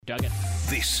Duggan.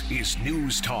 This is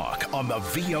News Talk on the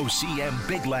VOCM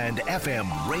Bigland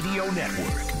FM radio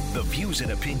network. The views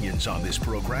and opinions on this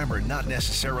program are not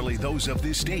necessarily those of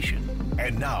this station.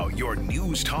 And now your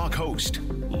News Talk host,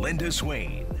 Linda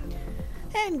Swain.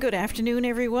 And good afternoon,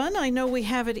 everyone. I know we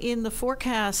have it in the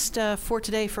forecast for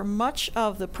today for much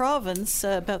of the province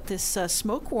about this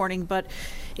smoke warning, but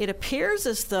it appears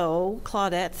as though,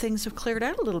 Claudette, things have cleared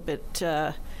out a little bit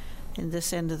in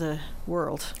this end of the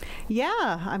world.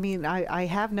 Yeah, I mean, I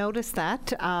have noticed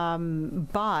that,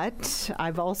 but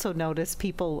I've also noticed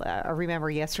people, I remember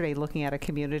yesterday looking at a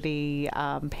community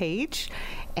page,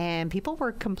 and people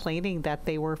were complaining that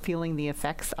they were feeling the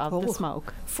effects of the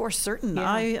smoke. For certain.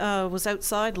 Yeah. I was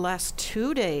outside last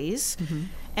 2 days,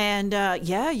 and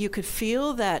you could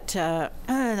feel that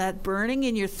that burning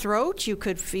in your throat. You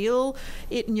could feel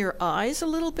it in your eyes a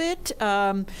little bit.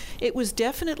 It was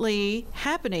definitely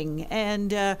happening,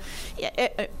 and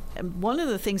one of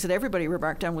the things that everybody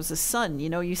remarked on was the sun. You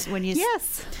know,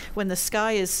 when the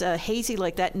sky is hazy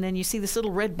like that, and then you see this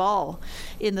little red ball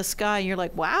in the sky, and you're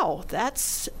like, "Wow,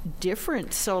 that's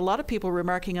different." So a lot of people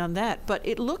remarking on that, but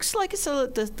it looks like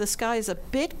the sky is a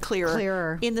bit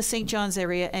clearer in the St. John's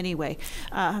area anyway.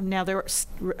 Now there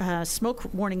are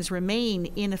smoke warnings remain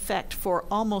in effect for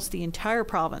almost the entire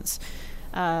province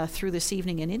through this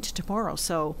evening and into tomorrow.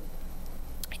 So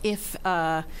if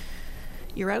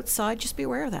you're outside, just be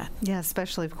aware of that. Yeah,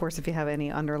 especially, of course, if you have any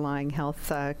underlying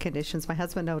health conditions. My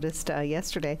husband noticed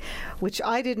yesterday, which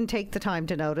I didn't take the time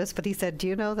to notice, but he said, do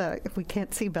you know that we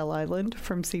can't see Bell Island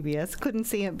from CBS? Couldn't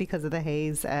see it because of the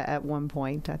haze at one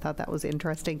point. I thought that was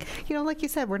interesting. You know, like you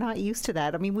said, we're not used to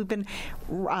that. I mean, we've been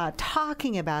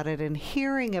talking about it and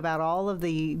hearing about all of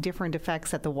the different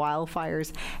effects that the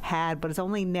wildfires had, but it's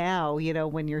only now, you know,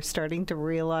 when you're starting to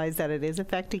realize that it is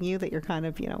affecting you, that you're kind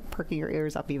of, you know, perking your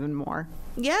ears up even more.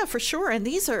 Yeah, for sure. And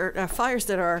these are fires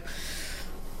that are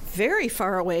very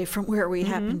far away from where we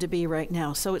happen to be right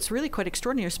now. So it's really quite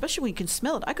extraordinary, especially when you can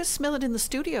smell it. I could smell it in the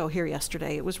studio here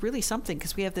yesterday. It was really something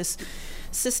because we have this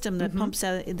system that pumps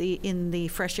out in the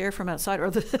fresh air from outside,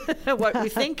 or what we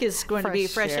think is going to be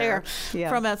fresh air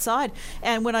from outside.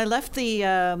 And when I left the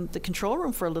control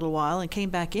room for a little while and came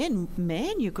back in,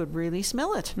 man, you could really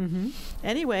smell it.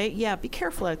 Anyway, yeah, be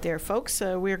careful out there, folks.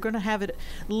 We're going to have it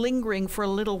lingering for a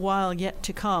little while yet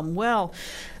to come. Well,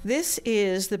 this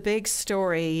is the big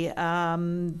story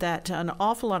that an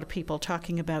awful lot of people are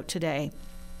talking about today.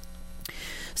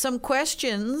 Some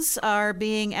questions are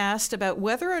being asked about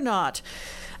whether or not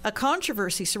a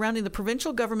controversy surrounding the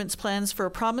provincial government's plans for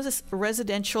a promised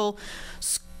residential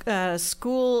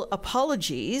school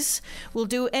apologies will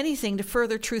do anything to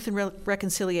further truth and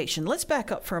reconciliation. Let's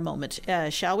back up for a moment,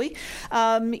 shall we?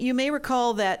 You may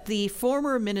recall that the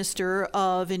former Minister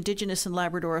of Indigenous and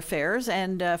Labrador Affairs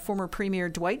and former Premier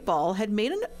Dwight Ball had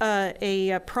made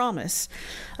a promise,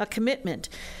 a commitment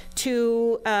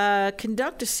to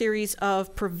conduct a series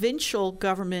of provincial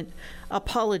government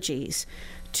apologies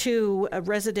to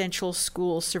residential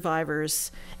school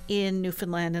survivors in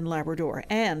Newfoundland and Labrador.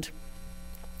 And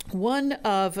one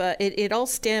of it all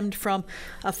stemmed from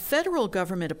a federal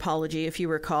government apology, if you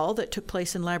recall, that took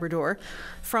place in Labrador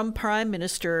from Prime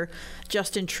Minister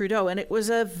Justin Trudeau, and it was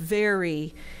a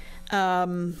very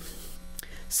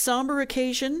somber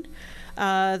occasion.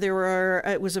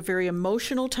 It was a very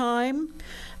emotional time.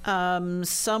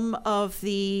 Some of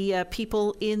the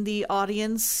people in the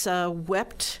audience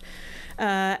wept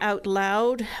out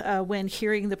loud when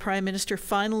hearing the Prime Minister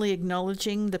finally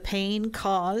acknowledging the pain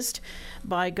caused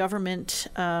by government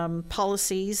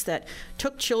policies that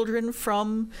took children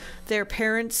from their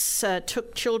parents,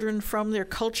 took children from their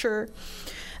culture,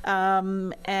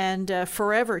 and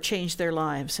forever changed their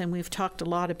lives. And we've talked a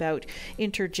lot about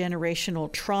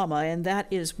intergenerational trauma, and that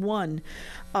is one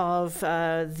of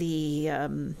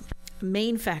the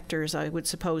main factors, I would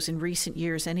suppose, in recent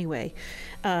years anyway,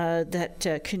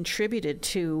 that contributed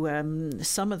to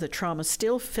some of the trauma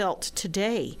still felt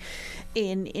today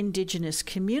in Indigenous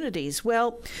communities.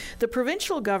 Well, the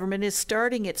provincial government is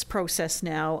starting its process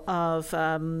now of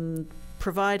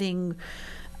providing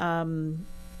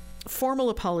formal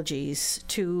apologies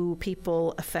to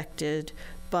people affected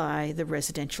by the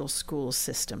residential school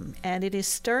system. And it is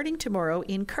starting tomorrow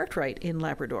in Cartwright in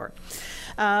Labrador.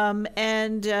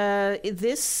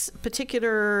 This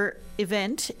particular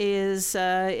event is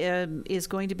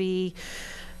going to be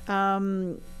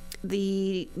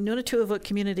the Nunatuavut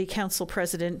Community Council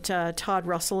President Todd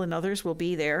Russell and others will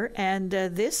be there. And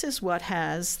this is what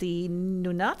has the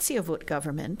Nunatsiavut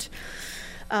government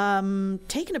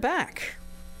taken aback.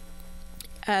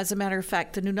 As a matter of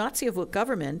fact, the Nunatsiavut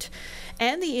government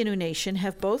and the Innu Nation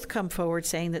have both come forward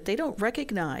saying that they don't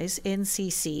recognize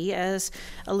NCC as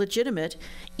a legitimate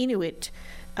Inuit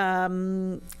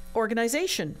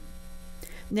organization.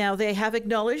 Now, they have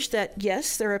acknowledged that,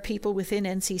 yes, there are people within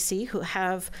NCC who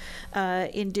have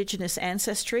Indigenous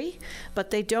ancestry,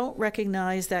 but they don't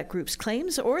recognize that group's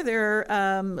claims or their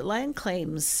land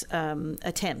claims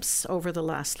attempts over the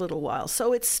last little while.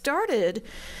 So it started...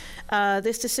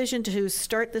 this decision to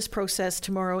start this process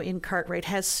tomorrow in Cartwright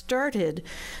has started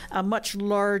a much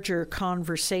larger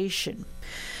conversation.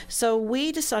 So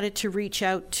we decided to reach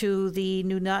out to the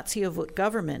Nunatsiavut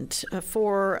government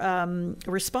for a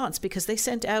response, because they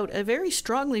sent out a very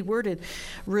strongly worded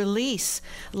release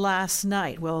last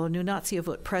night. Well,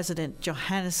 Nunatsiavut President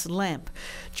Johannes Lamp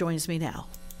joins me now.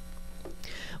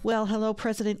 Well, hello,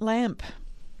 President Lamp.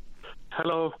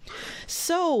 Hello.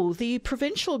 So the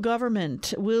provincial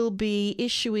government will be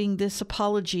issuing this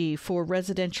apology for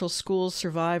residential school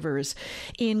survivors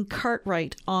in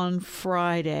Cartwright on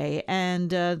Friday, and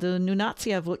the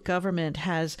Nunatsiavut government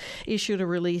has issued a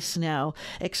release now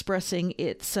expressing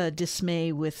its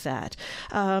dismay with that.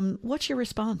 What's your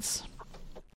response?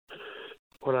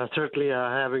 Well, certainly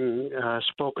having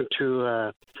spoken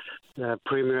to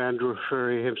Premier Andrew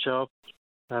Furry himself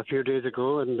a few days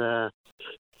ago,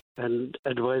 and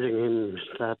advising him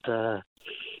that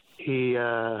he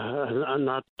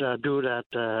not do that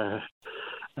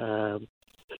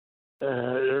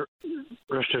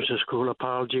residential school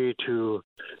apology to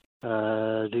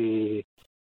the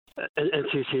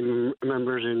NCC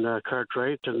members in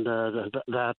Cartwright, and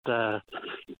that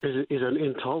is an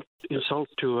insult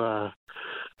to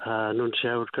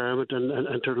Nunatsiavut government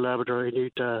and to the Labrador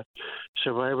Inuit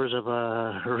survivors of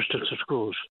residential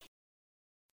schools.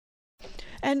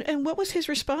 And what was his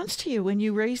response to you when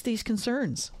you raised these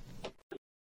concerns?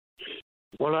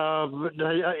 Well,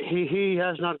 he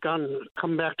has not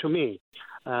come back to me,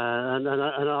 and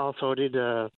also did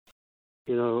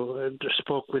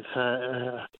spoke with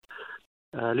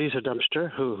Lisa Dempster,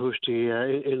 who's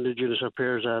the Indigenous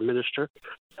Affairs Minister,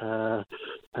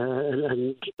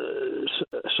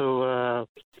 so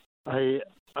I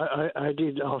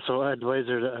did also advise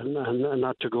her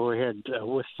not to go ahead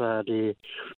with the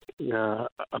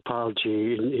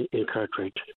apology in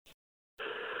Cartwright.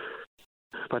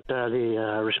 But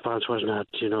the response was not,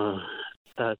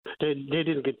 they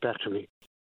didn't get back to me.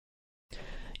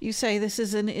 You say this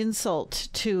is an insult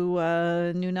to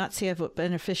Nunatsiavut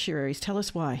beneficiaries. Tell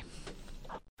us why.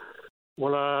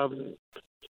 Well,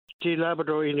 the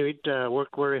Labrador Inuit work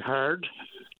very hard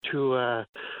to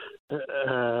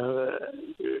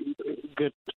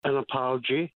get an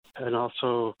apology and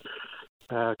also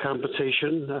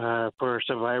compensation for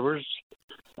survivors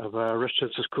of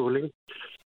residential schooling.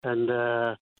 And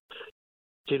the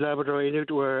Labrador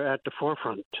Inuit were at the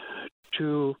forefront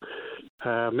to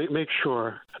make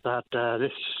sure that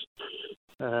this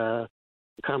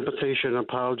compensation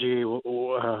apology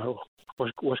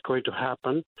was going to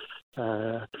happen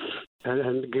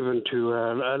and given to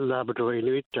Labrador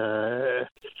Inuit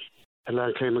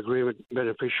land claim agreement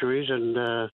beneficiaries and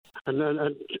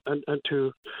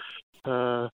to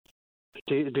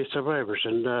the survivors,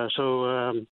 and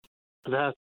so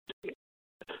that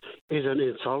is an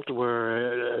insult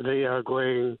where they are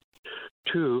going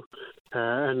to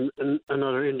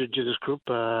another Indigenous group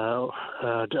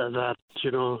that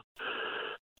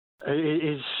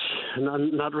is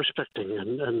not respecting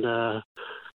and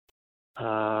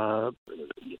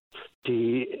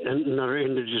another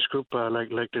Indigenous group like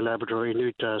the Labrador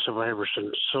Inuit survivors,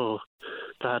 and so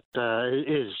that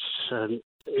is an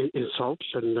insult,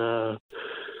 and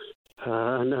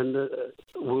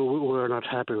we're not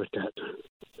happy with that.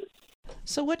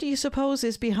 So what do you suppose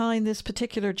is behind this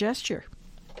particular gesture?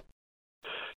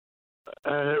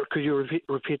 Could you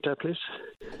repeat that, please?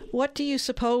 What do you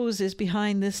suppose is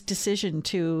behind this decision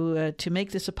to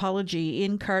make this apology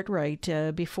in Cartwright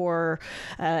before,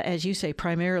 as you say,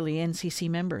 primarily NCC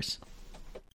members?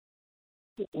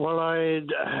 Well, I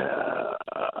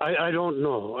don't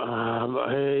know,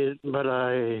 but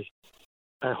I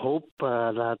hope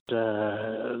that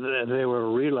they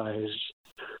will realize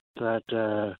that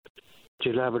the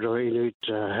Labrador Inuit,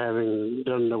 having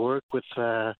done the work with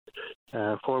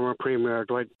former Premier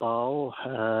Dwight Ball,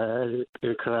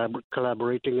 in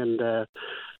collaborating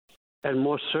and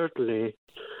most certainly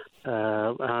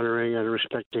honoring and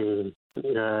respecting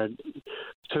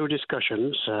through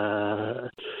discussions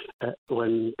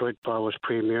when Dwight Ball was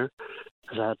Premier,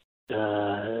 that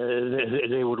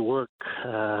they would work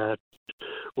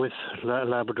with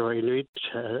Labrador Inuit,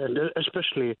 and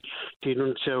especially the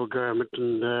Nunatsiavut government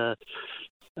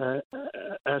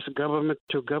as government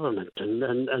to government,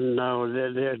 and now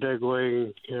they're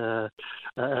going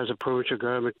as a provincial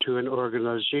government to an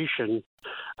organization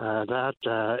that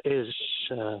is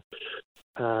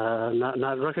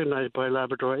not recognized by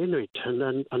Labrador Inuit,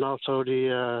 and also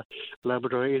the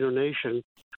Labrador Innu Nation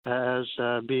as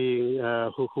being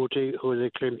who they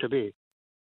claim to be.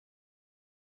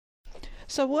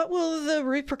 So, what will the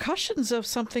repercussions of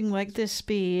something like this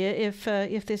be if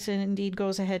this indeed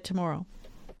goes ahead tomorrow?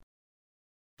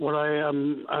 Well,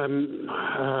 I'm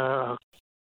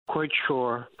quite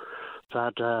sure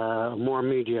that more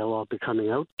media will be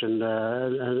coming out,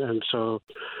 and so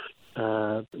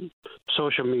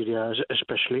social media,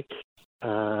 especially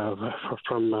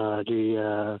from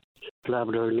the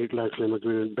Labrador Inuit Land Claim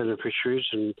Agreement beneficiaries,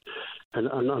 and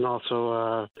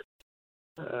also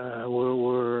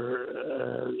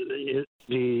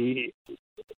the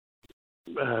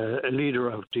leader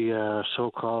of the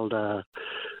so-called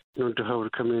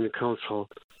Nunavut Community Council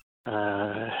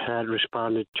had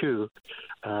responded to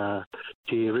the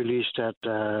release that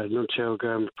Ontario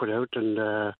government put out, and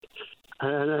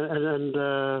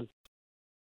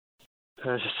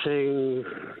saying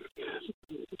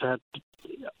that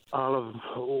all of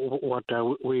what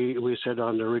we said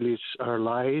on the release are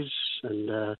lies,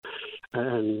 and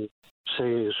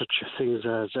saying such things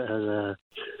as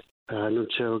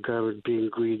Ontario government being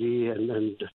greedy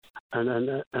and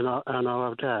all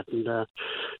of that. And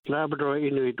Labrador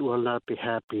Inuit will not be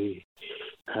happy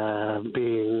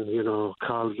being,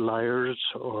 called liars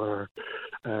or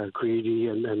greedy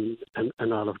and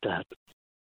all of that.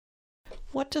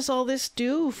 What does all this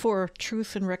do for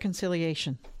truth and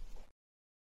reconciliation?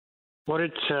 Well,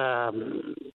 it's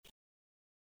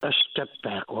a step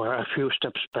back, or a few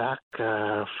steps back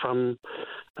from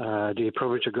the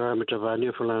provincial government of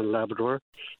Newfoundland and Labrador,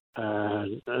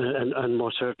 and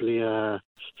most certainly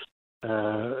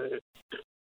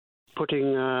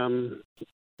putting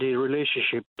the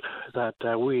relationship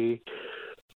that we,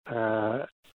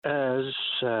 as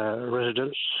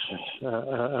residents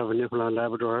of Newfoundland and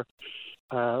Labrador,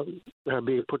 are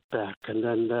being put back,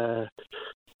 and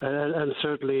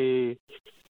certainly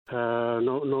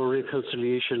no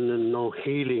reconciliation and no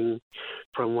healing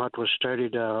from what was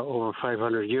started over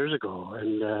 500 years ago,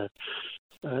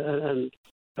 and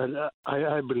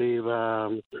I believe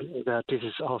that this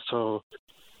is also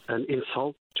an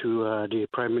insult to the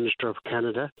Prime Minister of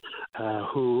Canada,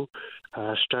 who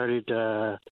started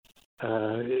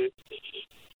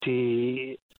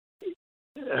the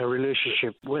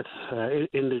relationship with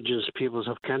Indigenous peoples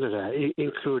of Canada,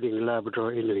 including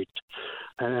Labrador Inuit,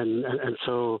 and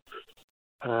so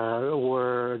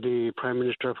where the Prime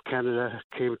Minister of Canada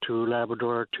came to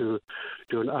Labrador to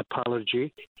do an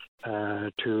apology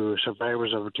to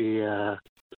survivors of the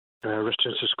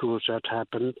residential schools that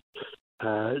happened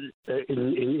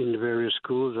in various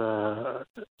schools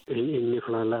in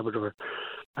Newfoundland and Labrador,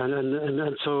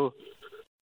 and so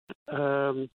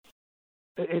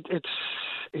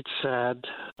it's sad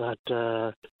that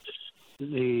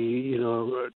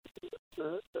the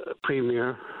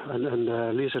Premier and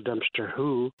Lisa Dempster,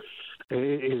 who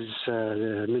is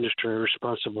the minister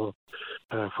responsible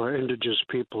for Indigenous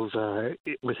peoples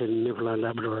within Newfoundland and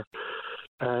Labrador,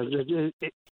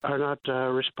 are not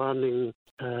responding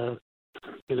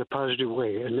in a positive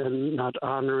way, and not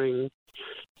honoring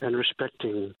and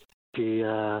respecting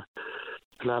the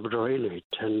Labrador Inuit,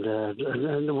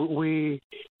 and we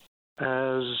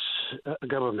as a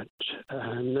government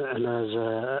and as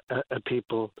a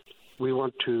people, we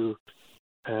want to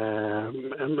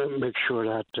make sure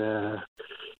that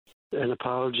an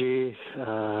apology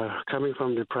coming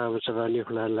from the province of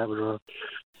Newfoundland and Labrador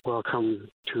will come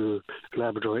to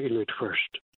Labrador Inuit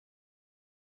first.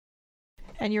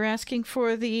 And you're asking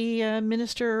for the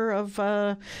Minister of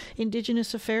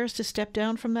Indigenous Affairs to step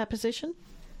down from that position?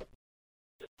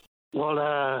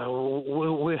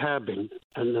 Well, we have been,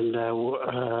 and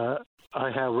I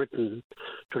have written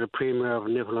to the Premier of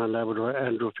Newfoundland and Labrador,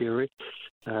 Andrew Furey,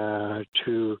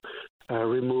 to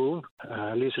remove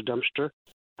Lisa Dempster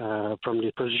from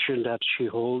the position that she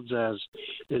holds as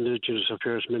Indigenous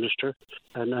Affairs Minister,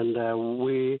 and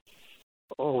we,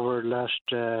 over the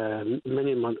last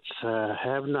many months,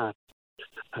 have not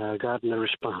gotten a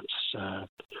response to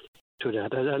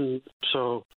that, and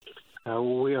so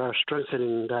we are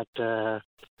strengthening that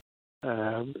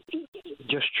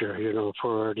gesture,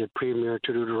 for the Premier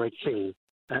to do the right thing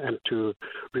and to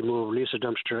remove Lisa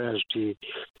Dempster as the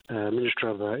Minister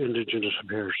of Indigenous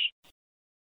Affairs.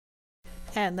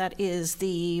 And that is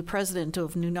the president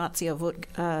of Nunavut,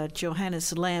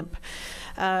 Johannes Lamp.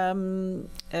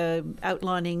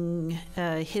 outlining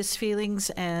his feelings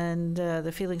and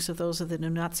the feelings of those of the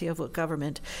Nunatsiavut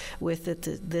government with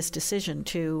this decision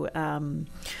to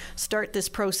start this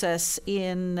process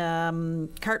in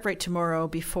Cartwright tomorrow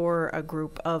before a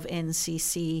group of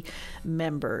NCC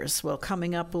members. Well,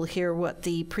 coming up, we'll hear what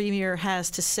the Premier has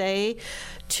to say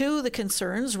to the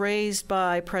concerns raised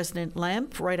by President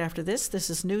Lamp right after this. This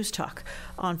is News Talk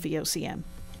on VOCM.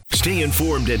 Stay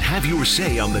informed and have your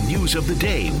say on the news of the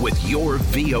day with your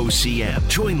VOCM.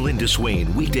 Join Linda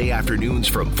Swain weekday afternoons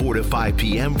from 4 to 5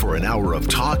 p.m. for an hour of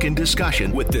talk and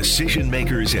discussion with decision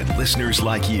makers and listeners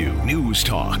like you. News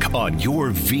Talk on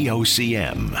your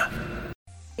VOCM.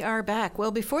 We are back.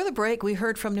 Well, before the break, we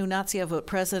heard from Nunatsiavut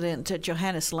President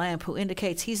Johannes Lamp, who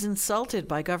indicates he's insulted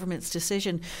by government's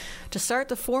decision to start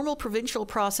the formal provincial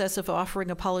process of offering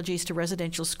apologies to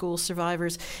residential school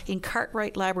survivors in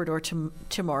Cartwright, Labrador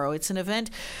tomorrow. It's an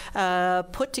event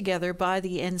put together by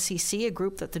the NCC, a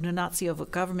group that the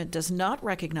Nunatsiavut government does not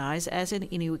recognize as an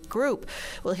Inuit group.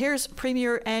 Well, here's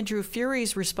Premier Andrew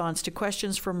Furey's response to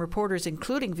questions from reporters,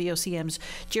 including VOCM's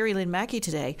Jerry Lynn Mackey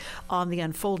today, on the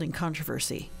unfolding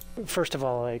controversy. First of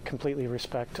all, I completely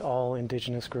respect all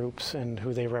Indigenous groups and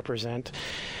who they represent.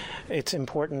 It's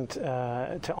important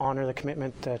to honor the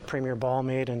commitment that Premier Ball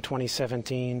made in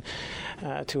 2017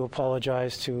 to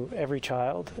apologize to every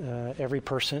child, every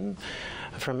person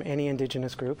from any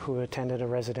Indigenous group who attended a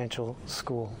residential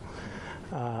school.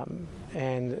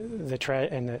 And the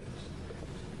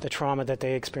trauma that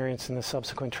they experienced and the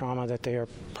subsequent trauma that they are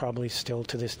probably still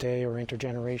to this day or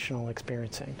intergenerational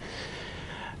experiencing.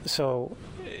 So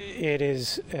it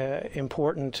is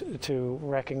important to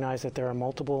recognize that there are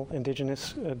multiple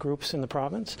Indigenous groups in the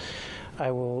province. I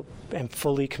am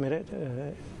fully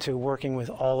committed to working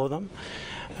with all of them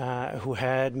who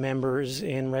had members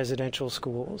in residential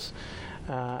schools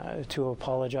to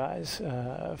apologize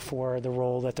for the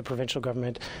role that the provincial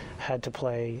government had to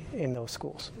play in those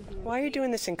schools. Why are you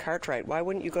doing this in Cartwright? Why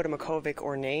wouldn't you go to Makkovik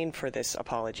or Nain for this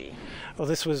apology? Well,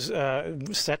 this was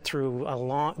set through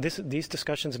these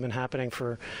discussions have been happening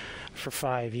for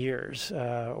 5 years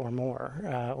or more.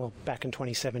 Well, back in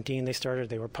 2017 they started.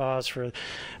 They were paused for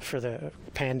the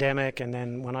pandemic, and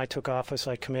then when I took office,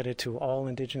 I committed to all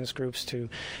Indigenous groups to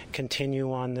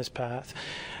continue on this path.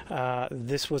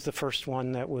 This was the first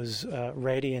one that was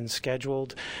ready and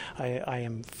scheduled. I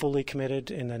am fully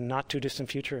committed in the not too distant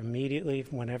future, immediately,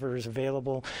 whenever is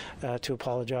available, to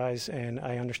apologize. And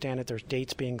I understand that there's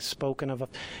dates being spoken of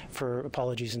for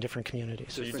apologies in different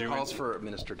communities. So you calls for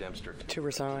Minister Dempster to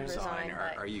resign.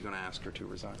 Are you going to ask her to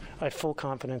resign? I have full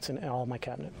confidence in all my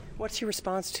cabinet. What's your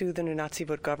response to the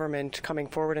Nunatsiavut government coming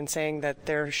forward and saying that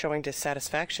they're showing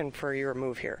dissatisfaction for your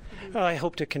move here? I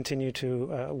hope to continue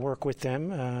to work with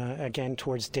them again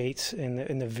towards dates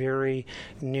in the very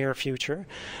near future.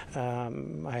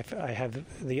 I have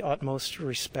the utmost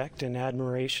respect and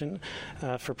admiration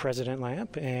for President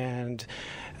Lamp, and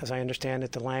as I understand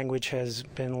it, the language has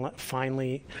been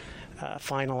finally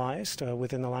finalized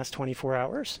within the last 24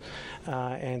 hours,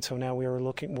 and so now we are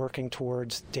working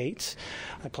towards dates.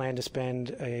 I plan to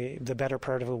spend the better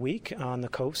part of a week on the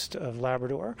coast of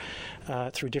Labrador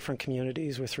through different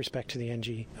communities with respect to the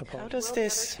NG apology. How does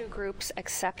this... Will the other two groups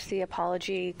accept the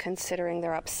apology, considering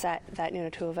they're upset that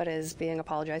Nunatsiavut is being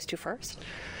apologized to first?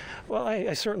 Well,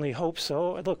 I certainly hope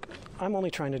so. Look, I'm only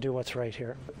trying to do what's right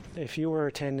here. If you were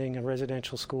attending a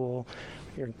residential school,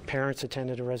 your parents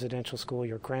attended a residential school,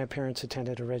 your grandparents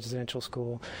attended a residential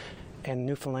school, and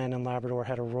Newfoundland and Labrador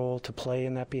had a role to play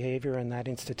in that behavior and that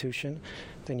institution,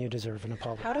 then you deserve an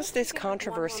apology. How does this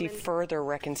controversy further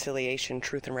reconciliation,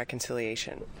 truth and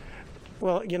reconciliation?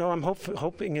 Well, I'm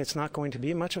hoping it's not going to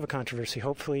be much of a controversy.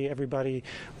 Hopefully everybody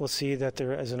will see that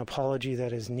there is an apology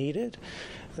that is needed.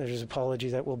 There's an apology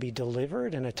that will be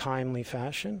delivered in a timely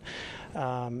fashion.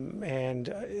 And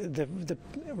the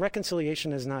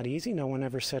reconciliation is not easy. No one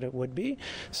ever said it would be.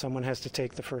 Someone has to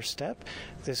take the first step.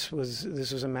 This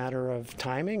was a matter of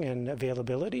timing and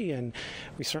availability, and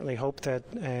we certainly hope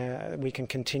that we can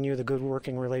continue the good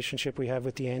working relationship we have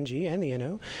with the NG and the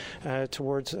Innu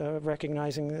towards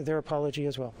recognizing their apology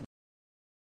as well.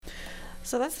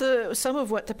 So that's some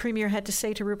of what the Premier had to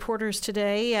say to reporters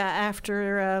today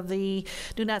after the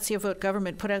Nunatsiavut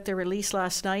government put out their release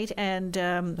last night, and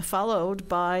followed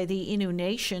by the Innu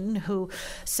Nation, who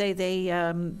say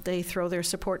they throw their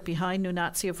support behind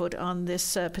Nunatsiavut on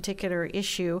this particular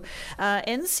issue.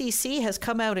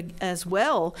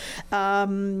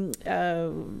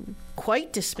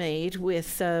 quite dismayed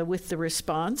with the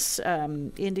response,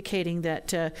 indicating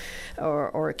that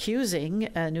or accusing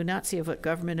New Nazi-Avut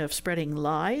government of spreading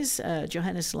lies.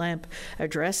 Johannes Lamp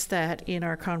addressed that in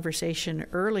our conversation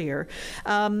earlier.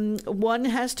 One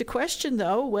has to question,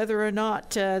 though, whether or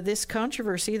not this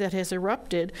controversy that has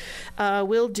erupted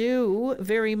will do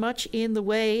very much in the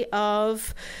way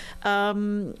of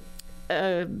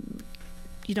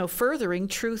furthering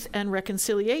truth and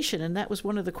reconciliation. And that was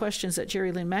one of the questions that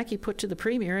Jerry Lynn Mackey put to the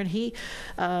Premier. And he,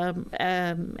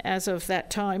 as of that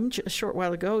time, a short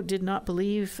while ago, did not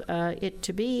believe it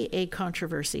to be a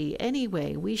controversy.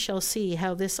 Anyway, we shall see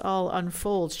how this all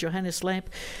unfolds. Johannes Lamp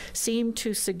seemed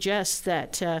to suggest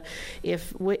that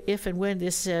if and when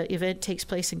this event takes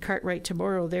place in Cartwright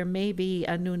tomorrow, there may be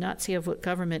a New Nazi-Avut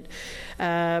government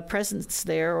presence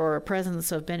there, or a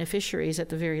presence of beneficiaries at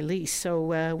the very least.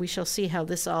 So we shall see how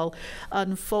this all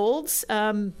unfolds.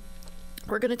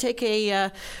 We're going to take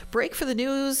a break for the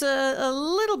news a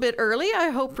little bit early. I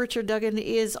hope Richard Duggan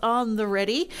is on the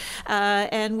ready,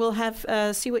 and we'll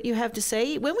have see what you have to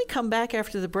say. When we come back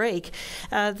after the break,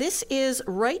 this is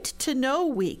Right to Know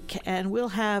Week, and we'll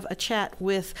have a chat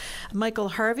with Michael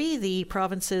Harvey, the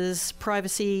province's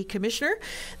Privacy Commissioner.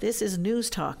 This is News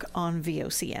Talk on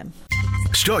VOCM.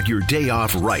 Start your day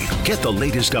off right. Get the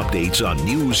latest updates on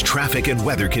news, traffic, and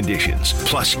weather conditions,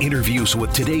 plus interviews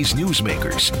with today's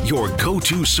newsmakers. Your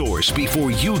go-to source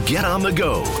before you get on the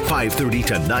go. 5:30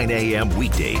 to 9 a.m.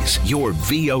 weekdays. Your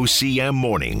VOCM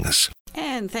mornings.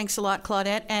 And thanks a lot,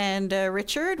 Claudette and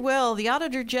Richard. Well, the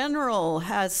Auditor General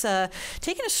has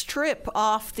taken a strip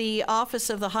off the Office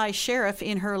of the High Sheriff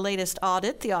in her latest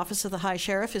audit. The Office of the High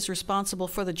Sheriff is responsible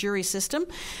for the jury system,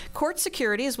 court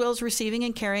security, as well as receiving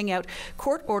and carrying out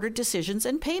court-ordered decisions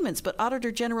and payments. But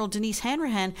Auditor General Denise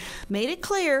Hanrahan made it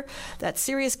clear that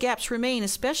serious gaps remain,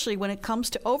 especially when it comes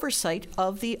to oversight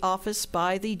of the office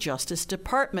by the Justice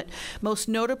Department. Most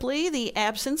notably, the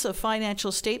absence of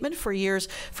financial statement for years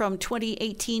from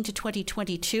 2018 to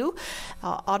 2022.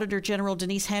 Auditor General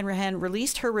Denise Hanrahan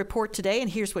released her report today, and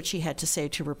here's what she had to say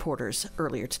to reporters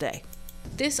earlier today.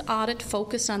 This audit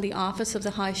focused on the Office of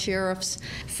the High Sheriff's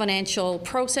financial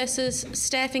processes,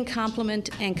 staffing complement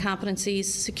and competencies,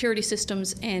 security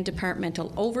systems, and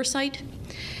departmental oversight.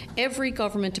 Every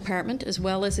government department, as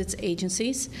well as its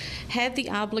agencies, have the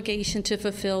obligation to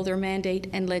fulfill their mandate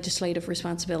and legislative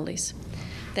responsibilities.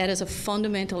 That is a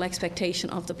fundamental expectation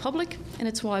of the public, and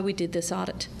it's why we did this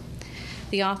audit.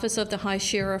 The Office of the High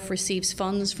Sheriff receives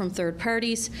funds from third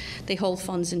parties, they hold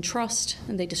funds in trust,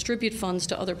 and they distribute funds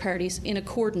to other parties in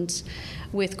accordance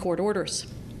with court orders.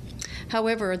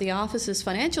 However, the Office's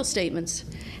financial statements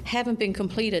haven't been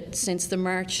completed since the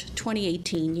March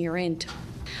 2018 year end.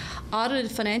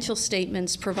 Audited financial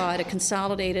statements provide a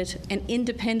consolidated and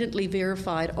independently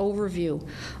verified overview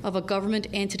of a government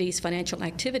entity's financial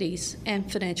activities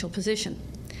and financial position.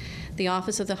 The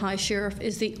Office of the High Sheriff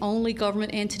is the only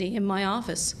government entity in my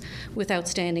office with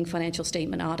outstanding financial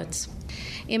statement audits.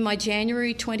 In my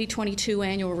January 2022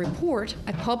 annual report,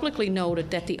 I publicly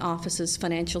noted that the office's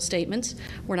financial statements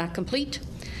were not complete,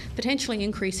 potentially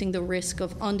increasing the risk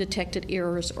of undetected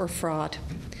errors or fraud.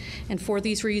 And for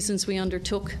these reasons, we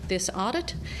undertook this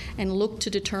audit and looked to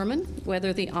determine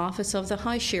whether the Office of the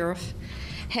High Sheriff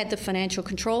had the financial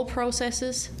control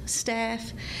processes,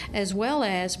 staff, as well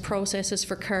as processes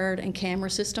for card and camera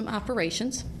system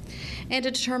operations, and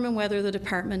to determine whether the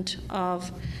Department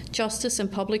of Justice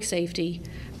and Public Safety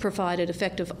provided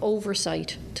effective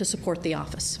oversight to support the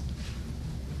office.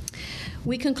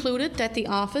 We concluded that the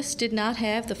office did not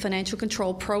have the financial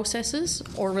control processes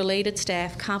or related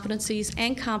staff competencies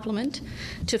and complement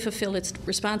to fulfill its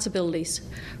responsibilities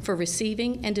for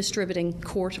receiving and distributing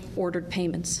court-ordered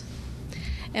payments.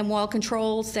 And while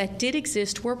controls that did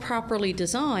exist were properly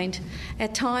designed,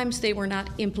 at times they were not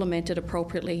implemented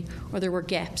appropriately or there were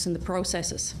gaps in the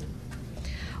processes.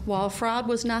 While fraud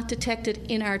was not detected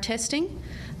in our testing,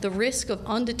 the risk of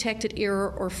undetected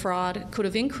error or fraud could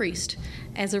have increased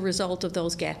as a result of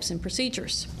those gaps in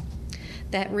procedures.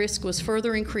 That risk was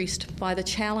further increased by the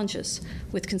challenges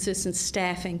with consistent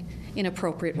staffing in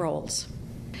appropriate roles.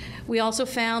 We also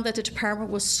found that the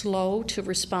department was slow to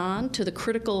respond to the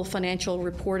critical financial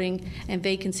reporting and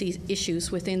vacancy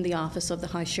issues within the Office of the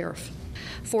High Sheriff.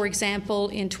 For example,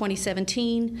 in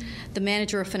 2017, the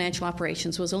Manager of Financial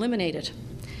Operations was eliminated.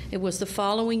 It was the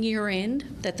following year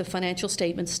end that the financial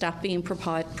statements stopped being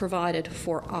provided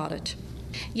for audit.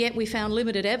 Yet we found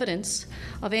limited evidence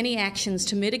of any actions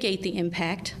to mitigate the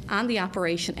impact on the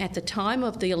operation at the time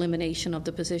of the elimination of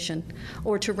the position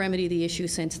or to remedy the issue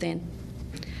since then.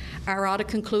 Our audit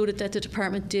concluded that the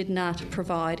department did not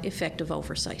provide effective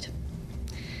oversight.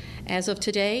 As of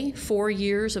today, 4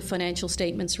 years of financial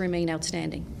statements remain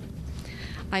outstanding.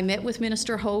 I met with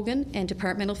Minister Hogan and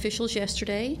department officials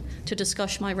yesterday to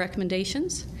discuss my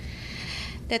recommendations,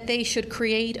 that they should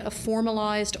create a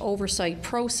formalised oversight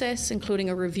process, including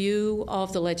a review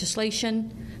of the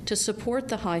legislation to support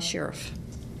the High Sheriff.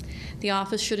 The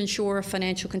office should ensure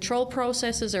financial control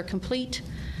processes are complete,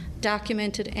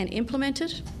 documented and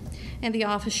implemented, and the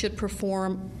office should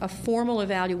perform a formal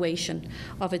evaluation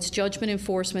of its judgment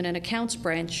enforcement and accounts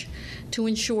branch to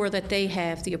ensure that they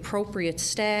have the appropriate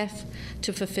staff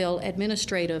to fulfill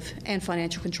administrative and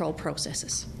financial control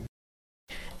processes.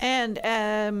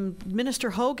 And Minister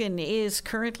Hogan is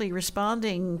currently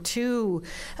responding to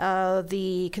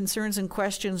the concerns and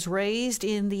questions raised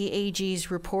in the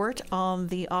AG's report on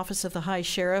the Office of the High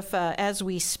Sheriff. As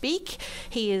we speak,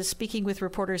 he is speaking with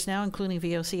reporters now, including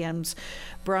VOCM's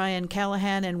Brian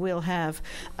Callahan, and we'll have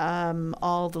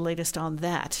all the latest on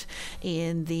that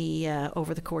in the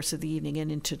over the course of the evening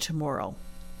and into tomorrow.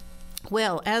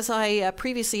 Well, as I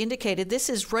previously indicated, this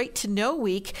is Right to Know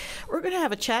Week. We're going to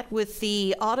have a chat with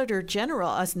the Auditor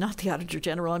General,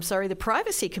 the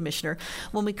Privacy Commissioner,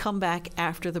 when we come back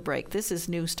after the break. This is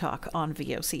News Talk on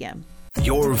VOCM.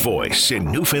 Your voice in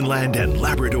Newfoundland and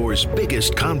Labrador's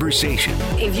biggest conversation.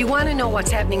 If you want to know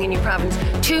what's happening in your province,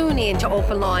 tune in to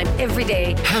Open Line every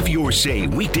day. Have your say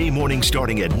weekday morning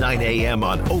starting at 9 a.m.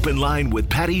 on Open Line with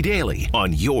Patty Daly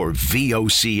on your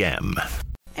VOCM.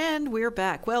 And we're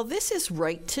back. Well, this is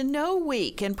Right to Know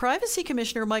Week, and Privacy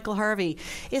Commissioner Michael Harvey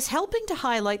is helping to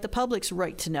highlight the public's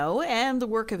right to know and the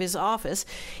work of his office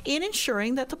in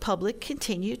ensuring that the public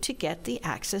continue to get the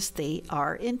access they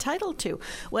are entitled to.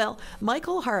 Well,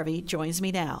 Michael Harvey joins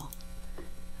me now.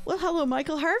 Well, hello,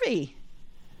 Michael Harvey.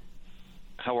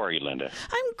 How are you, Linda?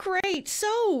 I'm great.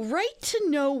 So, Right to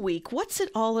Know Week, what's it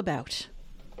all about?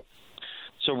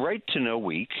 So Right to Know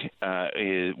Week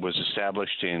was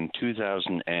established in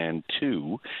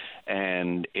 2002,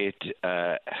 and it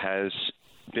has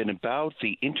been about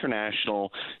the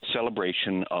international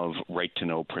celebration of right to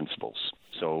know principles.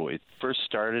 So it first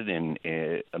started in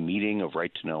a meeting of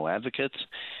right to know advocates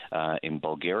in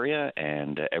Bulgaria,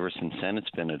 and ever since then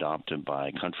it's been adopted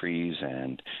by countries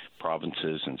and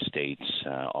provinces and states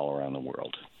all around the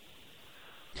world.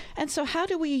 And so how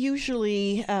do we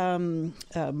usually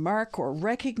mark or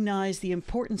recognize the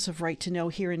importance of right to know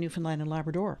here in Newfoundland and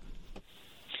Labrador?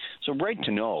 So right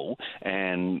to know,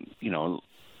 and,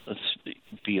 let's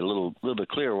be a little bit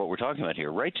clear what we're talking about here.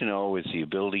 Right to know is the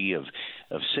ability of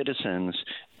citizens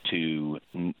to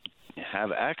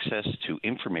have access to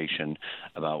information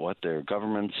about what their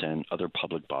governments and other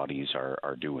public bodies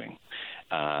are doing.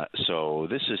 So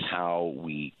this is how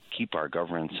we keep our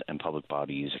governments and public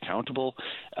bodies accountable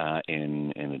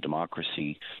in a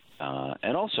democracy,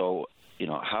 and also,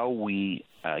 how we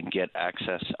get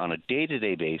access on a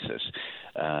day-to-day basis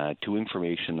to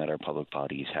information that our public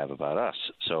bodies have about us.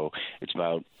 So it's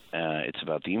about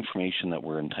the information that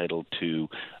we're entitled to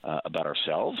about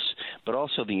ourselves, but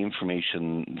also the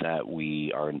information that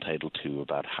we are entitled to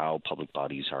about how public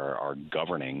bodies are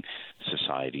governing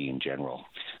society in general.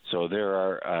 So there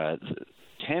are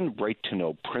 10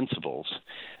 right-to-know principles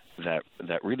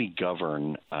that really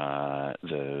govern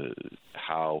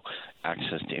how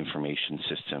access to information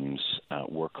systems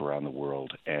work around the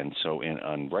world. And so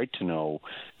on Right to Know,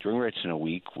 during Right to Know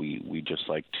Week, we just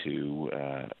like to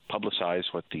publicize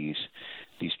what these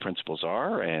principles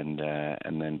are, and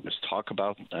then just talk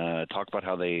about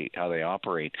how they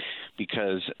operate.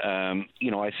 Because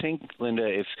I think,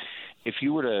 Linda, if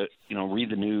you were to read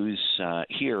the news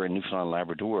here in Newfoundland and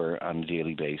Labrador on a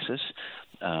daily basis,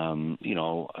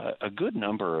 a good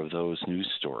number of those news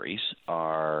stories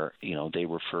are, they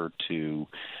refer to,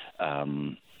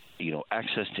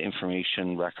 access to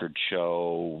information records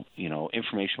show,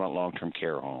 information about long-term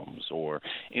care homes, or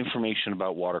information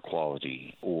about water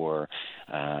quality, or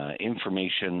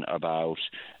information about,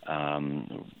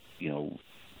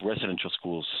 residential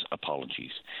schools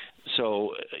apologies.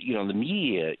 So, the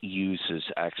media uses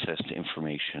access to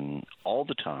information all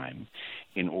the time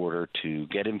in order to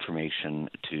get information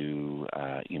to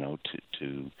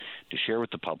share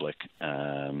with the public,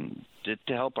 to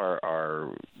help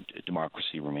our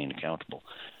democracy remain accountable.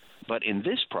 But in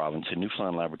this province, in Newfoundland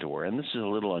and Labrador, and this is a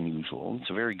little unusual,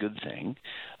 it's a very good thing,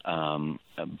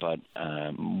 but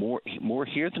more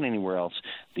here than anywhere else,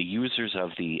 the users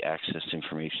of the access to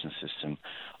information system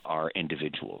are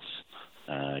individuals.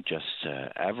 just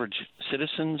average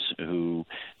citizens who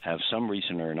have some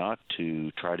reason or not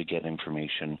to try to get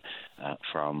information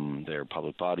from their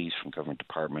public bodies, from government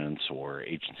departments or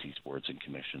agencies, boards and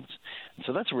commissions. And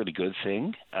so that's a really good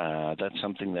thing. That's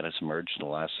something that has emerged in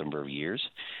the last number of years,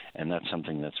 and that's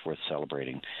something that's worth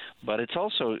celebrating. But it's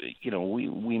also,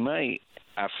 we might,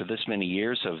 after this many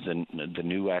years of the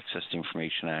new Access to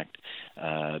Information Act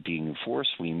being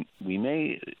enforced, we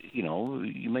may,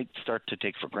 you might start to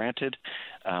take for granted.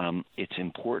 It's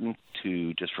important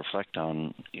to just reflect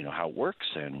on, how it works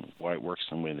and why it works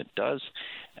in the way that it does,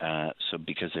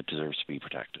 because it deserves to be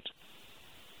protected.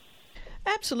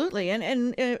 Absolutely,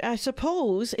 and I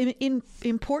suppose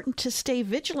important to stay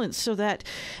vigilant so that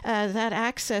that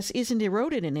access isn't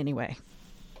eroded in any way.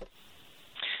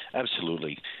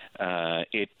 Absolutely.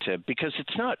 Because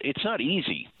it's not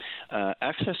easy.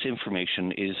 Access to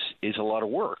information is a lot of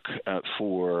work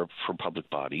for public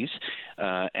bodies,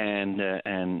 and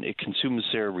it consumes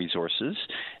their resources,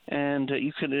 and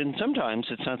sometimes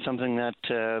it's not something that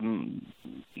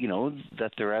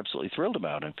that they're absolutely thrilled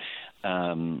about.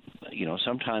 And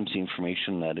sometimes the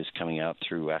information that is coming out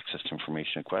through access to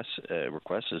information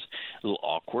requests is a little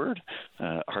awkward,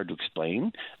 hard to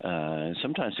explain.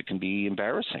 Sometimes it can be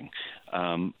embarrassing,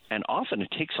 and often it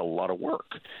takes a lot of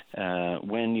work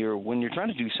when you're trying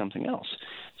to do something else.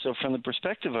 So, from the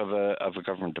perspective of a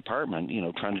government department,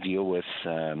 trying to deal with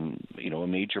a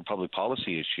major public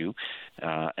policy issue,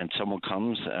 and someone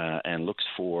comes and looks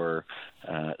for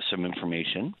some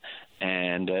information.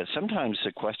 And sometimes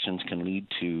the questions can lead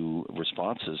to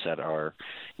responses that are,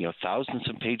 thousands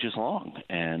of pages long,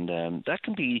 and that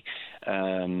can be,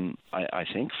 I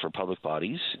think, for public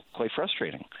bodies, quite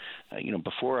frustrating.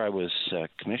 Before I was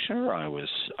commissioner, I was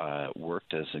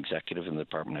worked as executive in the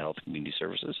Department of Health and Community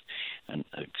Services, an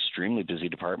extremely busy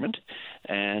department,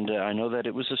 and I know that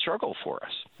it was a struggle for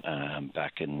us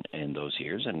back in those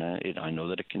years, and I know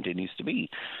that it continues to be.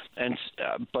 And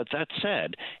but that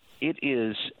said, it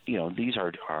is, this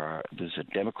is a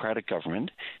democratic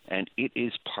government, and it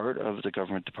is part of the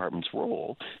government department's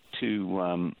role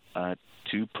to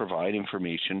provide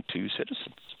information to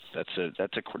citizens.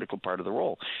 That's a critical part of the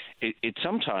role. It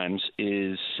sometimes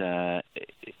is,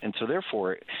 and so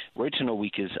therefore, Right to Know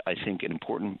Week is, I think, an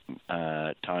important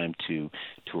time to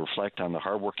reflect on the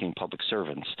hardworking public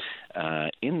servants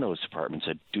in those departments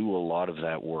that do a lot of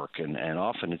that work, and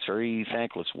often it's very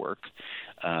thankless work.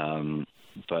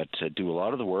 But do a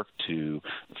lot of the work to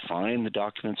find the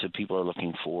documents that people are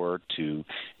looking for, to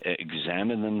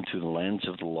examine them through the lens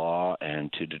of the law,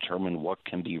 and to determine what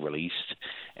can be released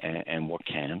and what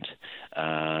can't,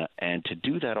 and to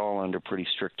do that all under pretty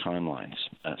strict timelines.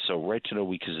 So Right to Know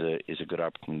Week is a good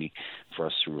opportunity for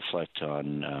us to reflect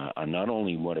on not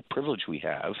only what a privilege we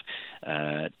have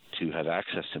to have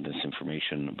access to this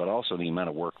information, but also the amount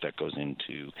of work that goes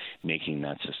into making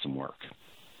that system work.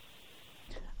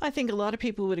 I think a lot of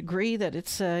people would agree that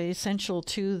it's essential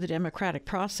to the democratic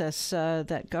process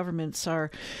that governments are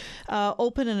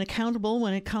open and accountable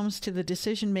when it comes to the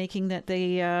decision making that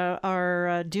they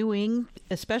are doing,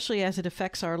 especially as it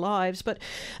affects our lives. But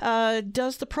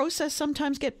does the process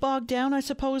sometimes get bogged down, I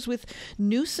suppose, with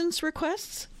nuisance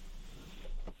requests?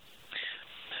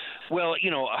 Well,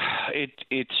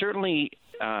 it certainly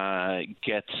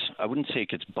gets, I wouldn't say it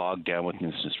gets bogged down with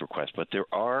nuisance requests, but there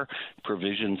are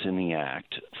provisions in the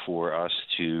Act for us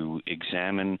to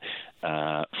examine,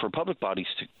 for public bodies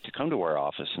to come to our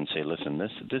office and say, listen,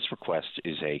 this request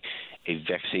is a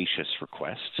vexatious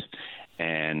request,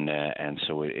 and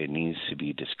so it needs to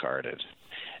be discarded.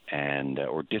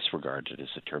 Or disregarded is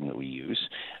the term that we use.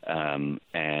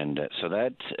 And so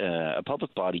that a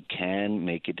public body can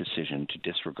make a decision to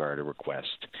disregard a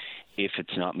request if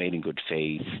it's not made in good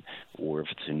faith or if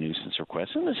it's a nuisance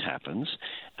request. And this happens.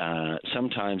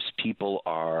 Sometimes people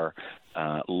are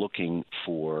looking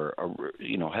for,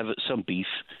 have some beef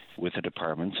with a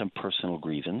department, some personal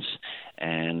grievance,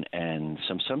 and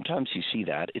sometimes you see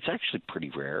that. It's actually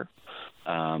pretty rare,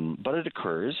 but it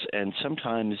occurs, and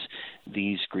sometimes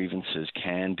these grievances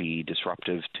can be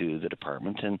disruptive to the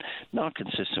department and not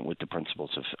consistent with the principles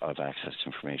of access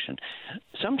to information.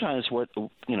 Sometimes what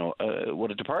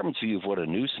a department's view of what a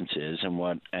nuisance is,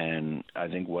 and I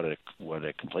think what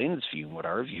a complainant's view, what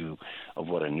our view of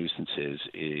what a nuisance is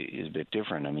a bit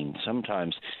different. I mean,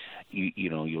 sometimes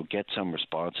you'll get some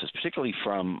responses, particularly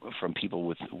from people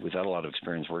without a lot of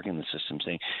experience working in the system,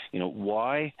 saying,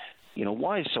 why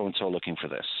why is so and so looking for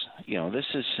this?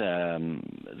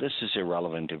 This is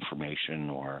irrelevant information,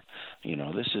 or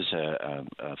this is a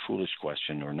foolish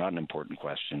question or not an important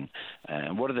question.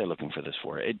 And what are they looking for this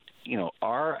for?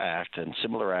 Our act and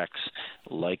similar acts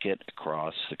like it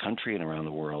across the country and around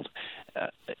the world,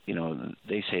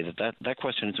 they say that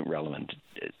question isn't relevant.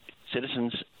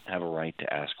 Citizens have a right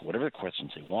to ask whatever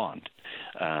questions they want,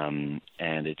 and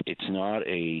it's not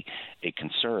a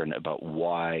concern about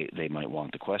why they might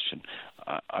want the question.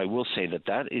 I will say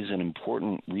that is an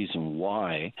important reason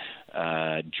why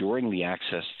during the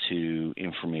access to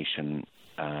information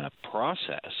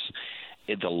process,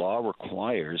 the law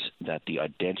requires that the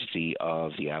identity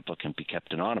of the applicant be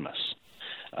kept anonymous.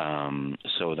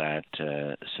 So that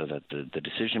the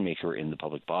decision maker in the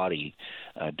public body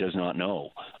does not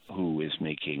know who is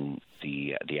making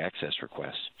the access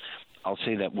request. I'll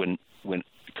say that when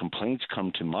complaints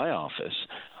come to my office,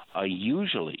 I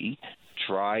usually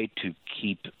try to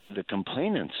keep the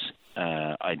complainant's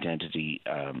identity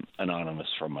anonymous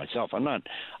from myself. I'm not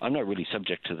really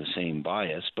subject to the same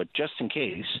bias, but just in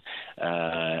case,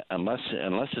 unless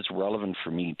it's relevant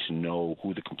for me to know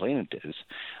who the complainant is,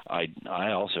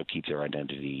 I also keep their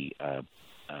identity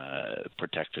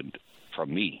protected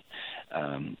from me,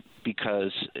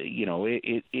 because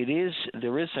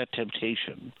there is that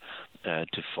temptation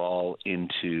to fall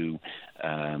into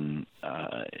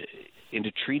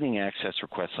treating access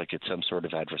requests like it's some sort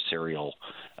of adversarial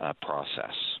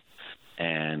process,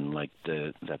 and like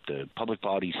that the public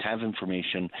bodies have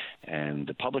information and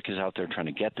the public is out there trying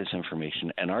to get this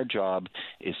information, and our job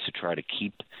is to try to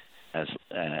keep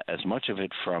as much of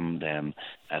it from them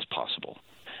as possible.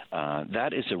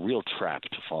 That is a real trap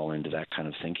to fall into that kind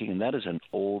of thinking, and that is an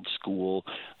old school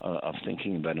of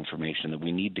thinking about information that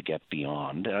we need to get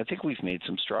beyond. And I think we've made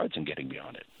some strides in getting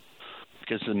beyond it,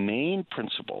 because the main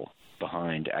principle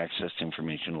behind access to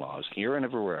information laws here and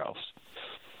everywhere else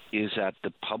is that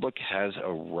the public has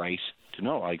a right to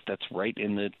know. Like, that's right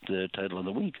in the title of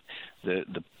the week. The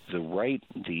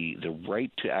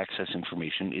right to access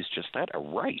information is just that, a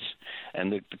right.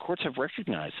 And the courts have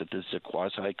recognized that this is a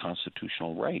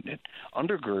quasi-constitutional right. It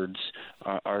undergirds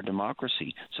our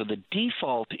democracy. So the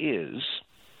default is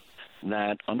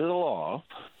that under the law,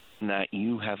 that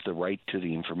you have the right to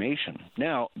the information.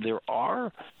 Now, there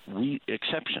are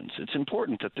exceptions. It's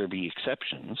important that there be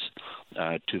exceptions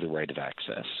to the right of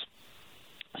access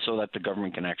so that the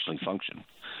government can actually function.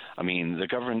 I mean, the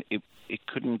government, it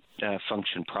couldn't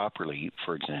function properly,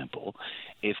 for example,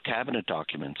 if cabinet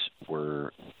documents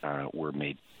were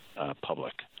made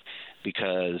public,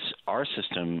 because our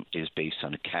system is based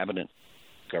on a cabinet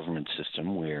government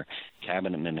system where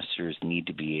cabinet ministers need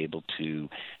to be able to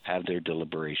have their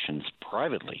deliberations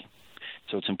privately.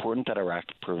 So it's important that our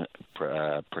act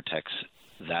protects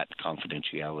that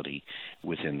confidentiality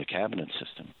within the cabinet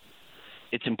system.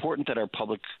 It's important that our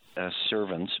public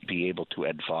servants be able to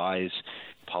advise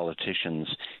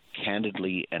politicians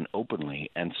candidly and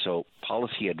openly, and so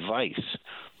policy advice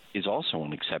is also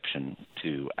an exception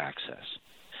to access.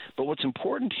 But what's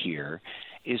important here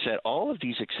is that all of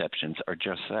these exceptions are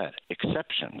just that,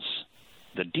 exceptions.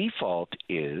 The default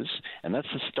is, and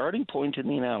that's the starting point in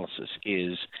the analysis,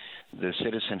 is the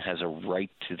citizen has a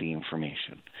right to the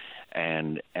information.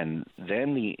 And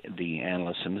then the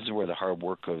analysts, and this is where the hard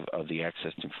work of the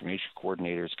access to information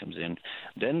coordinators comes in,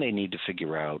 then they need to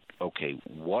figure out, okay,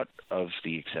 what of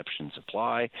the exceptions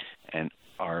apply, and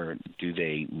do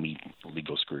they meet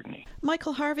legal scrutiny?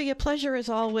 Michael Harvey, a pleasure as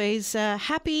always.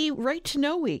 Happy Right to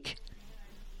Know Week.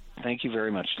 Thank you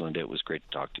very much, Linda. It was great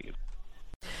to talk to you.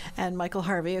 And Michael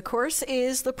Harvey, of course,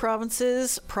 is the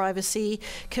province's privacy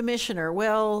commissioner.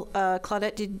 Well,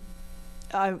 Claudette,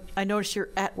 I noticed you're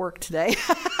at work today.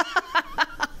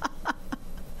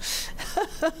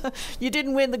 You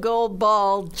didn't win the gold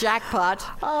ball jackpot.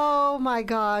 Oh my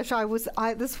gosh!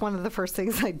 This is one of the first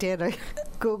things I did. I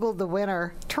Googled the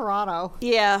winner, Toronto.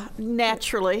 Yeah,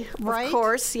 naturally, right? Of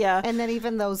course, yeah. And then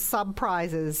even those sub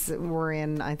prizes were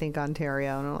in, I think,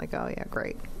 Ontario, and I'm like, oh yeah,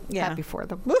 great. Yeah. Happy for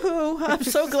them. Woohoo! I'm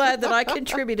so glad that I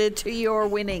contributed to your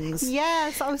winnings.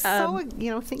 Yes, I was so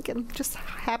thinking, just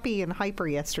happy and hyper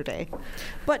yesterday.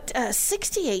 But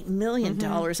 $68 million.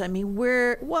 I mean,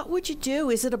 what would you do?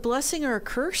 Is it a blessing or a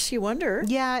curse? You wonder.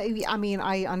 Yeah, I mean,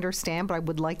 I understand, but I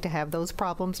would like to have those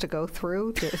problems to go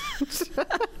through.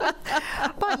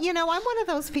 But I'm one of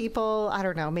those people. I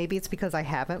don't know. Maybe it's because I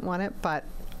haven't won it, but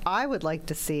I would like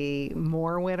to see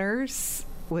more winners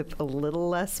with a little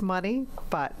less money,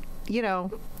 but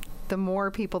the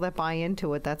more people that buy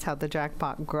into it, that's how the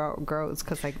jackpot grows.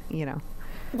 Because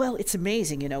well, it's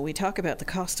amazing. We talk about the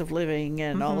cost of living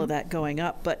and all of that going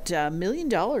up, but $1 million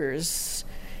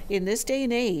in this day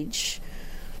and age,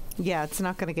 yeah, it's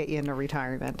not going to get you into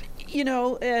retirement.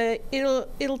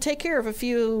 It'll take care of a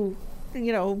few,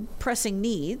 pressing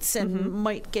needs and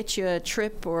might get you a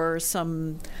trip or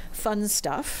some fun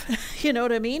stuff. You know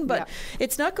what I mean? But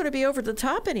it's not going to be over the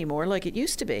top anymore like it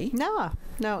used to be.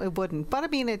 No, it wouldn't. But I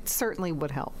mean, it certainly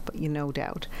would help, no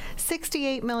doubt.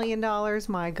 $68 million,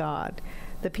 my God.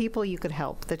 The people you could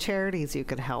help, the charities you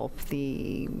could help,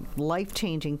 the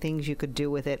life-changing things you could do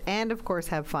with it, and of course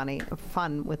have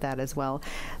fun with that as well.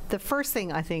 The first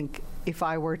thing I think, if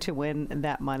I were to win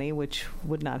that money, which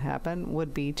would not happen,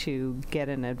 would be to get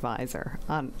an advisor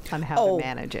on how to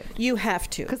manage it. You have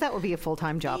to. Because that would be a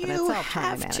full-time job in itself,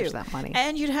 trying to manage that money.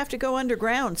 And you'd have to go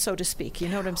underground, so to speak. You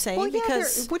know what I'm saying? Well,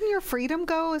 because wouldn't your freedom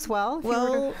go as well?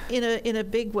 Well, in a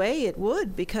big way it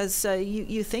would, because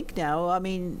you think now, I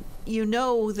mean,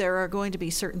 there are going to be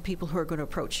certain people who are going to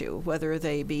approach you, whether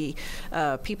they be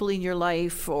people in your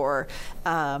life or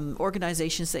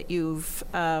organizations that you've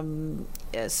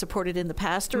supported in the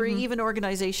past, or even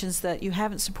organizations that you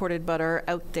haven't supported but are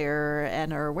out there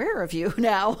and are aware of you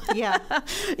now. Yeah.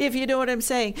 If you know what I'm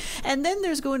saying. And then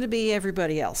there's going to be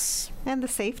everybody else. And the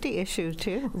safety issue,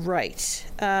 too. Right.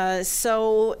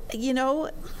 So,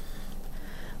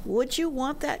 would you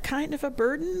want that kind of a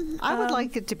burden? I would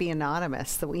like it to be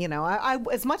anonymous. I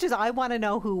as much as I want to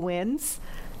know who wins,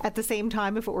 at the same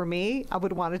time, if it were me, I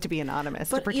would want it to be anonymous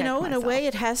to protect myself. In a way,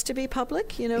 it has to be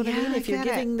public. You know what I mean? If you're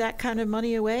giving that kind of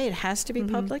money away, it has to be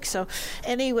public. So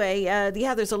anyway,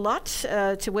 there's a lot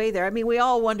to weigh there. I mean, we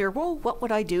all wonder, well, what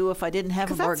would I do if I didn't have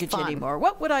a mortgage anymore?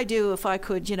 What would I do if I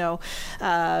could,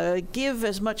 give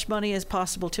as much money as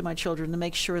possible to my children to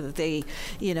make sure that they,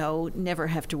 never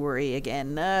have to worry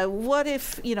again? What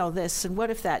if, this and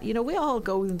what if that? We all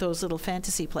go in those little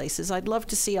fantasy places. I'd love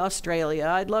to see Australia.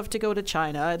 I'd love to go to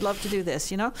China. I'd love to do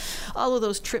this, all of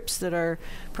those trips that are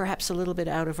perhaps a little bit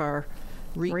out of our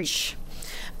reach.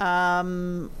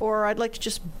 Or I'd like to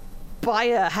just buy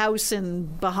a house in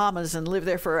Bahamas and live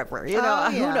there forever. Who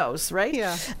knows, right?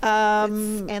 Yeah.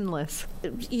 It's endless.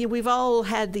 We've all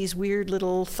had these weird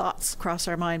little thoughts cross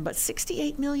our mind, but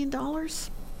 $68 million?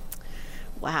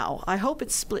 Wow. I hope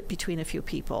it's split between a few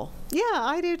people. Yeah,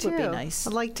 I do too. Would be nice.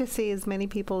 I'd like to see as many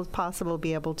people as possible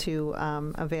be able to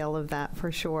avail of that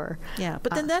for sure. Yeah,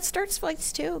 but then that starts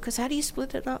fights too, because how do you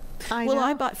split it up?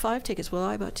 I bought 5 tickets. Well,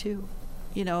 I bought 2,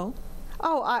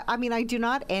 Oh, I mean, I do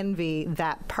not envy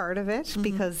that part of it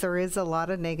because there is a lot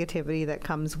of negativity that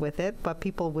comes with it. But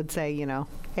people would say,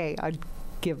 hey, I'd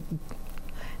give...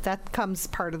 That comes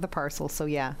part of the parcel. So,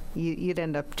 yeah, you'd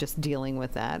end up just dealing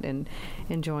with that and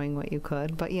enjoying what you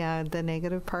could. But, yeah, the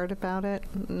negative part about it,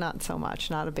 not so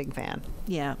much. Not a big fan.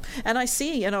 Yeah. And I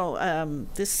see, the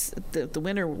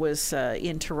winner was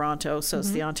in Toronto, so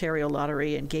it's the Ontario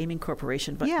Lottery and Gaming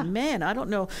Corporation. But, man, I don't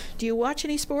know. Do you watch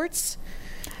any sports?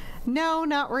 No,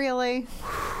 not really.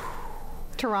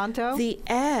 Toronto? The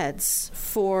ads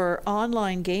for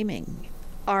online gaming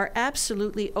are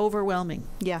absolutely overwhelming.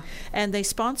 Yeah. And they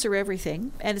sponsor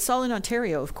everything. And it's all in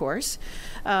Ontario, of course.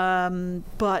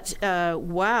 But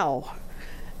wow.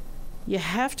 You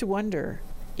have to wonder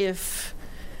if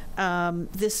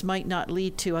this might not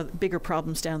lead to bigger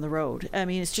problems down the road. I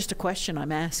mean, it's just a question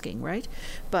I'm asking, right?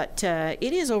 But it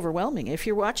is overwhelming. If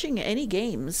you're watching any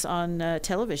games on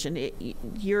television,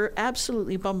 you're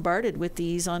absolutely bombarded with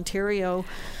these Ontario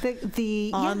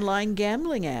online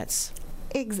gambling ads.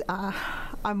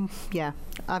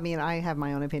 I mean, I have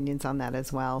my own opinions on that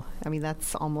as well. I mean,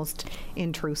 that's almost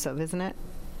intrusive, isn't it?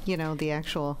 The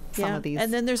actual some of these.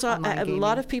 And then there's a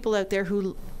lot of people out there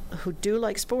who do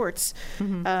like sports,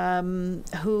 who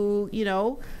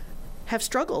have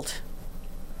struggled.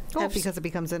 Because it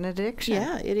becomes an addiction.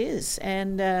 Yeah, it is,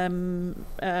 and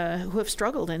who have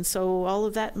struggled, and so all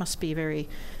of that must be very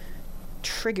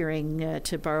triggering,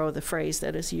 to borrow the phrase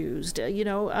that is used.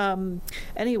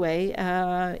 Anyway,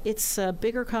 it's a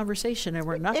bigger conversation, and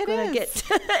we're not going to get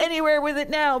anywhere with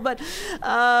it now, but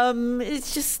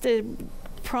it's just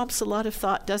prompts a lot of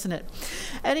thought, doesn't it?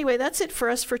 Anyway, that's it for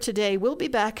us for today. We'll be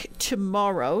back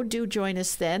tomorrow. Do join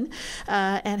us then,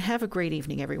 and have a great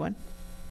evening, everyone.